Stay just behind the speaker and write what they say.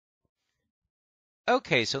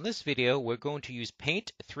Okay, so in this video, we're going to use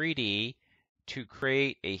Paint 3D to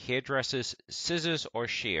create a hairdresser's scissors or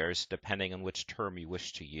shears, depending on which term you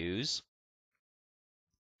wish to use.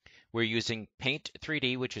 We're using Paint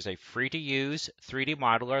 3D, which is a free-to-use 3D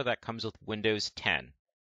modeler that comes with Windows 10. I'm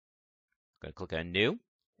going to click on New,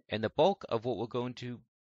 and the bulk of what we're going to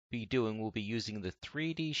be doing will be using the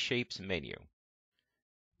 3D Shapes menu.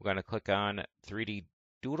 We're going to click on 3D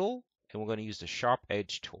Doodle, and we're going to use the Sharp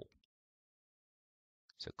Edge tool.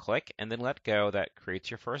 So click and then let go. That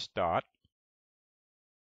creates your first dot.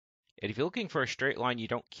 And if you're looking for a straight line, you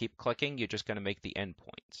don't keep clicking. You're just going to make the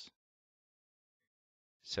endpoints.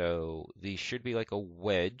 So these should be like a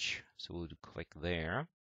wedge. So we'll click there.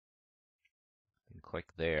 And click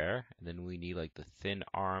there. And then we need like the thin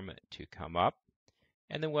arm to come up.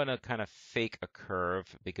 And then we're going to kind of fake a curve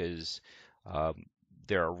because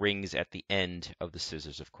there are rings at the end of the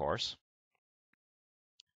scissors, of course.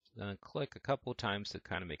 So then click a couple times to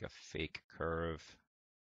kind of make a fake curve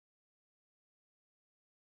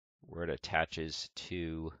where it attaches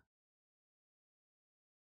to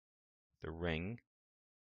the ring.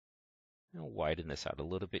 I'll widen this out a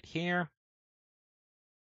little bit here,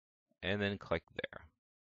 and then click there.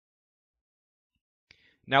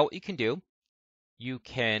 Now what you can do, you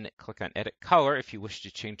can click on Edit Color if you wish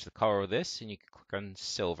to change the color of this, and you can click on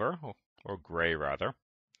Silver, or Gray rather.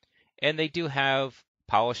 And they do have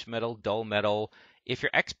polished metal, dull metal. If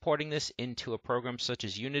you're exporting this into a program such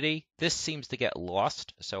as Unity, this seems to get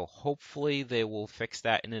lost, so hopefully they will fix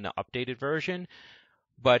that in an updated version.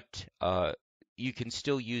 But you can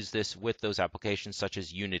still use this with those applications such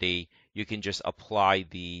as Unity. You can just apply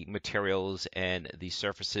the materials and the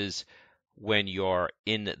surfaces when you're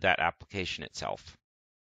in that application itself.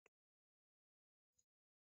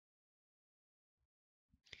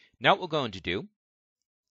 Now what we're going to do,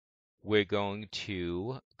 we're going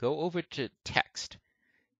to go over to text.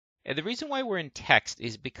 And the reason why we're in text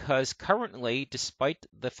is because currently, despite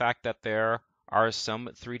the fact that there are some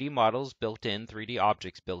 3D models built in, 3D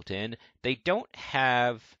objects built in, they don't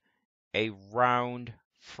have a round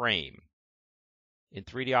frame. In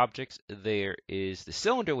 3D objects, there is the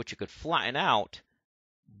cylinder, which you could flatten out,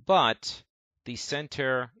 but the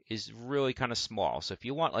center is really kind of small. So if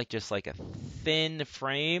you want just like a thin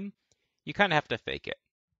frame, you kind of have to fake it.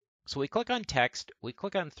 So we click on text, we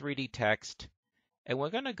click on 3D text, and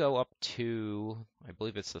we're going to go up to, I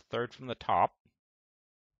believe it's the third from the top.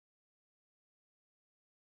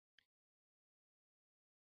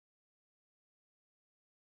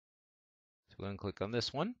 So we're going to click on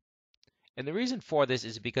this one. And the reason for this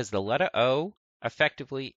is because the letter O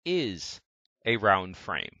effectively is a round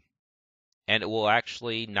frame. And it will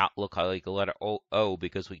actually not look like a letter O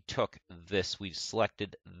because we took this, we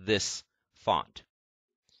selected this font.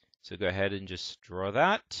 So go ahead and just draw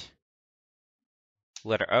that.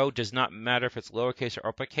 Letter O does not matter if it's lowercase or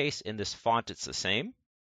uppercase. In this font, it's the same.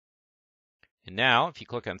 And now, if you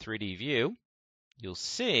click on 3D View, you'll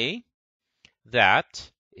see that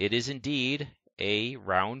it is indeed a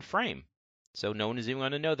round frame. So no one is even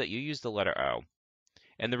going to know that you used the letter O.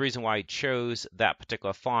 And the reason why I chose that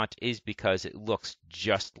particular font is because it looks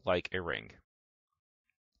just like a ring.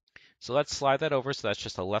 So let's slide that over. So that's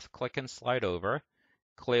just a left click and slide over.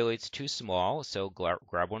 Clearly it's too small, so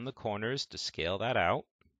grab one of the corners to scale that out.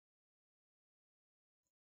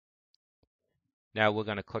 Now we're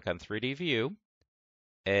going to click on 3D View,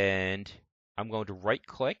 and I'm going to right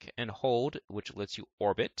click and hold, which lets you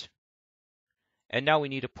orbit. And now we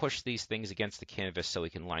need to push these things against the canvas so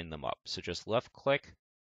we can line them up. So just left click,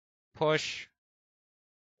 push,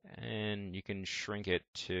 and you can shrink it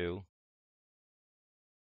to.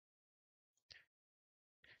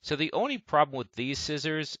 So the only problem with these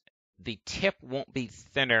scissors, the tip won't be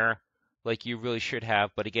thinner like you really should have,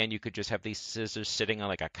 but again, you could just have these scissors sitting on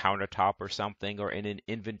like a countertop or something or in an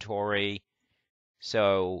inventory,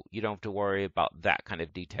 so you don't have to worry about that kind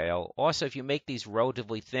of detail. Also, if you make these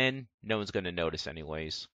relatively thin, no one's going to notice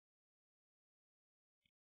anyways.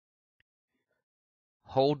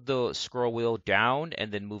 Hold the scroll wheel down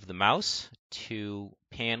and then move the mouse to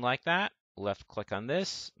pan like that. Left click on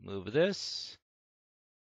this, move this.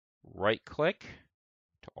 Right click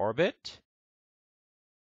to orbit.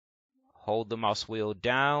 Hold the mouse wheel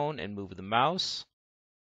down and move the mouse.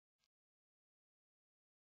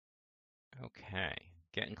 Okay,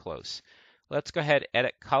 getting close. Let's go ahead,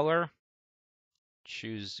 edit color.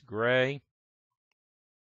 Choose gray.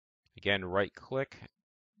 Again, right click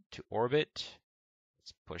to orbit.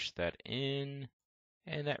 Let's push that in.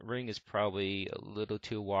 And that ring is probably a little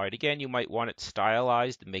too wide. Again, you might want it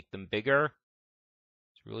stylized to make them bigger.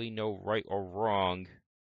 There's really no right or wrong.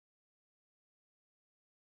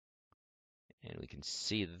 And we can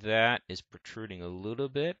see that is protruding a little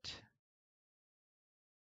bit.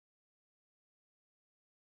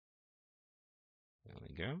 There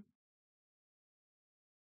we go.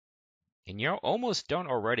 And you're almost done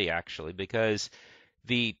already, actually, because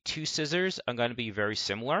the two scissors are going to be very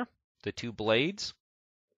similar, the two blades.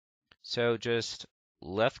 So just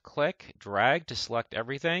left click, drag to select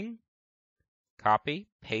everything, copy,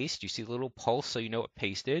 paste. You see the little pulse so you know it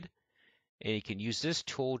pasted. And you can use this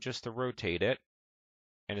tool just to rotate it,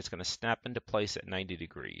 and it's going to snap into place at 90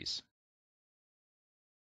 degrees.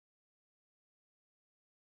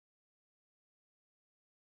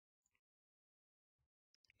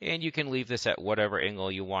 And you can leave this at whatever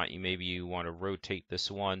angle you want. Maybe you want to rotate this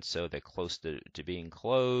one so they're close to being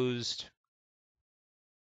closed.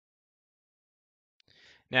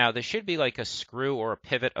 Now, there should be like a screw or a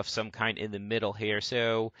pivot of some kind in the middle here.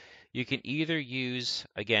 So you can either use,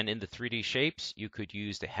 again, in the 3D shapes, you could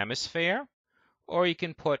use the hemisphere, or you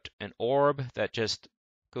can put an orb that just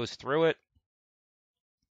goes through it.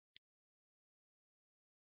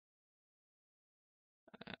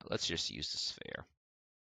 Let's just use the sphere.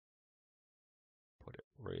 Put it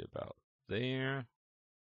right about there.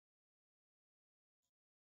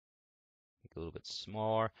 Make it a little bit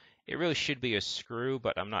smaller. It really should be a screw,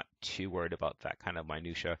 but I'm not too worried about that kind of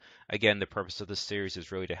minutia. Again, the purpose of this series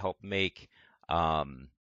is really to help make placeholder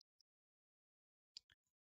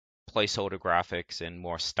graphics and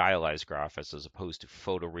more stylized graphics as opposed to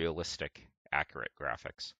photorealistic, accurate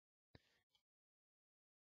graphics.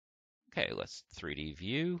 Okay, let's 3D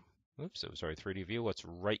view. Oops, I'm sorry, 3D view. Let's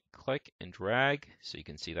right click and drag so you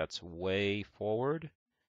can see that's way forward.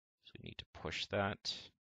 So we need to push that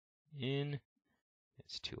in.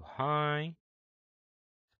 It's too high.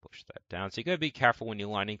 Push that down. So you got to be careful when you're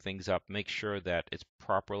lining things up. Make sure that it's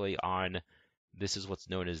properly on. This is what's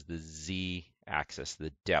known as the Z axis,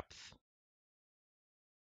 the depth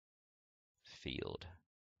field.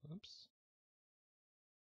 Oops.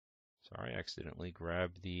 Sorry, I accidentally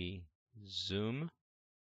grabbed the zoom.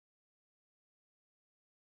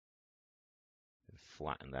 And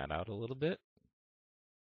flatten that out a little bit.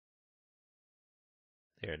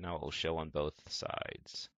 There, now it will show on both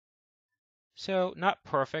sides. So not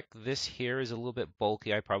perfect. This here is a little bit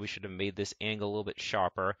bulky. I probably should have made this angle a little bit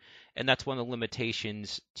sharper. And that's one of the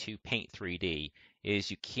limitations to Paint 3D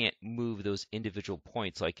is you can't move those individual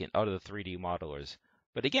points like in other 3D modelers.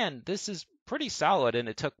 But again, this is pretty solid and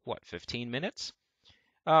it took, what, 15 minutes?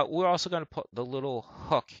 We're also going to put the little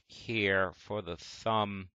hook here for the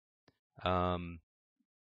thumb.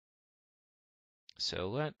 So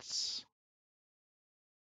let's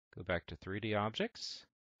go back to 3D objects.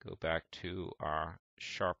 Go back to our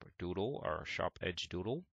sharp doodle, our sharp edge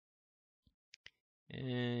doodle,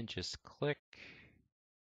 and just click,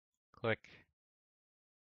 click,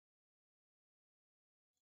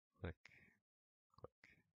 click, click.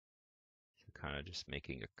 So kind of just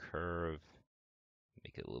making a curve,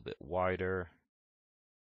 make it a little bit wider.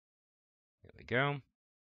 There we go.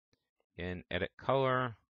 And edit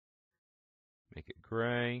color, make it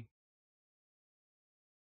gray.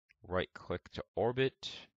 Right click to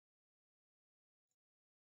orbit.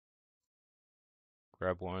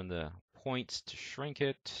 Grab one of the points to shrink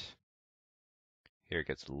it. Here it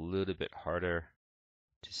gets a little bit harder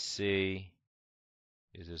to see.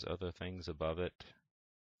 There's other things above it.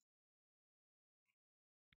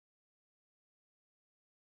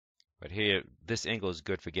 But here, this angle is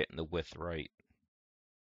good for getting the width right.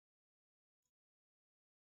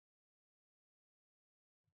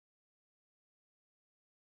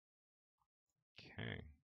 Okay.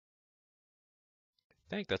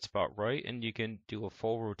 I think that's about right, and you can do a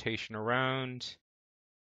full rotation around.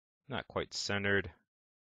 Not quite centered.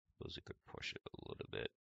 Suppose you could push it a little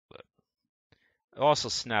bit, but it also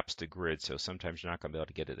snaps the grid, so sometimes you're not going to be able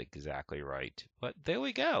to get it exactly right. But there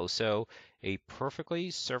we go. So a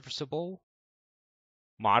perfectly serviceable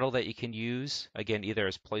model that you can use, again, either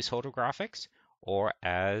as placeholder graphics or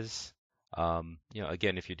as,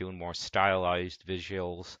 again, if you're doing more stylized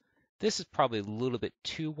visuals. This is probably a little bit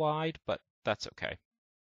too wide, but that's okay.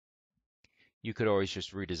 You could always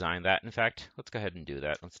just redesign that. In fact, let's go ahead and do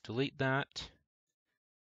that. Let's delete that.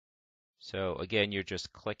 So again, you're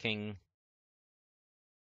just clicking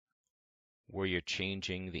where you're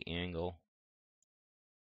changing the angle.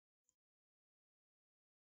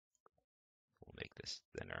 We'll make this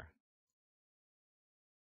thinner,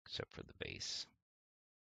 except for the base.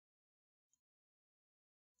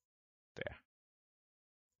 There.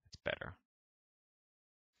 That's better.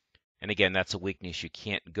 And again, that's a weakness. You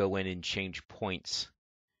can't go in and change points.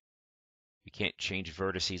 You can't change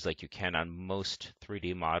vertices like you can on most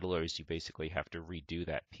 3D modelers. You basically have to redo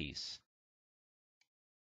that piece.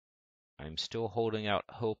 I'm still holding out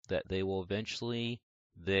hope that they will eventually,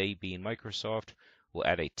 they being Microsoft, will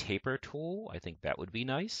add a taper tool. I think that would be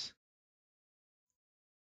nice.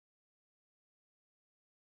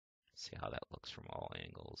 See how that looks from all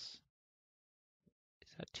angles. Is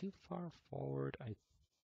that too far forward?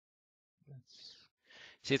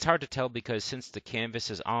 See, it's hard to tell because since the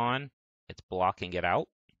canvas is on, it's blocking it out.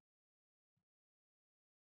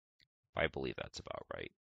 I believe that's about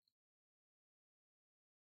right.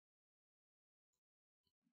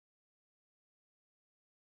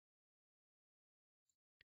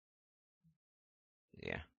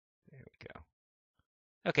 Yeah, there we go.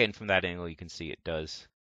 Okay, and from that angle you can see it does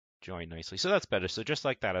join nicely. So that's better. So just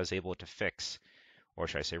like that, I was able to fix, or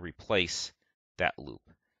should I say replace, that loop.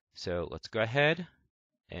 So let's go ahead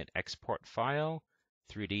and export file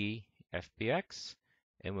 3D FBX,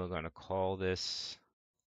 and we're going to call this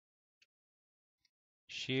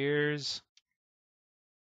shears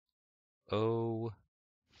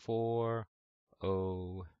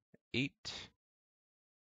 0408.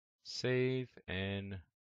 Save, and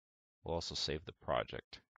we'll also save the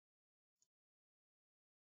project.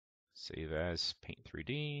 Save as Paint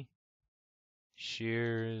 3D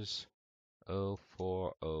shears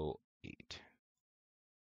 0408.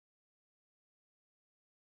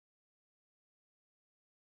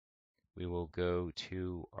 We will go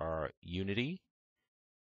to our Unity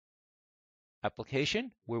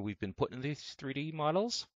application where we've been putting these 3D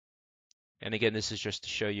models. And again, this is just to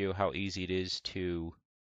show you how easy it is to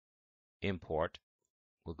import.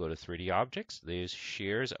 We'll go to 3D objects. There's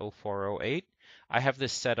shears 0408. I have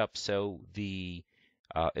this set up so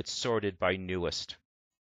it's sorted by newest.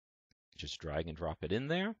 Just drag and drop it in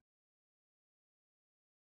there.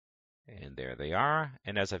 And there they are.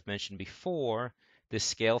 And as I've mentioned before, this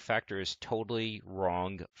scale factor is totally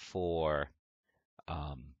wrong for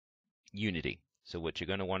Unity. So what you're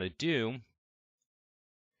going to want to do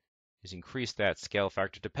is increase that scale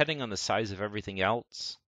factor depending on the size of everything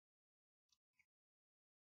else.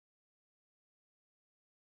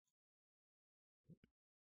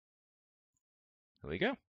 There we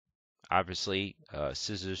go. Obviously,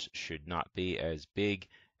 scissors should not be as big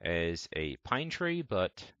as a pine tree,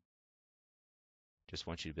 but just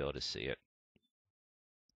want you to be able to see it.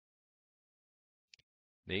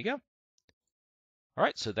 There you go. All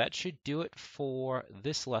right, so that should do it for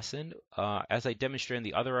this lesson. As I demonstrated in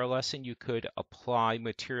the other lesson, you could apply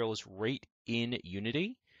materials right in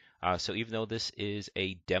Unity. So even though this is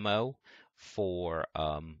a demo for,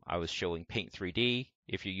 I was showing Paint 3D,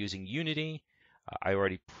 if you're using Unity, I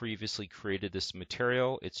already previously created this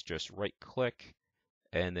material. It's just right click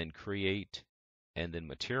and then create and then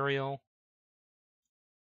material.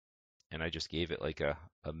 And I just gave it like a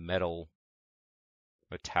metal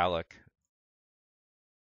metallic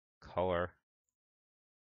color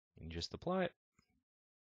and just apply it.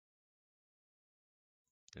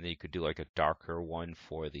 And then you could do like a darker one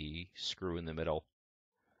for the screw in the middle.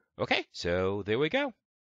 Okay, so there we go.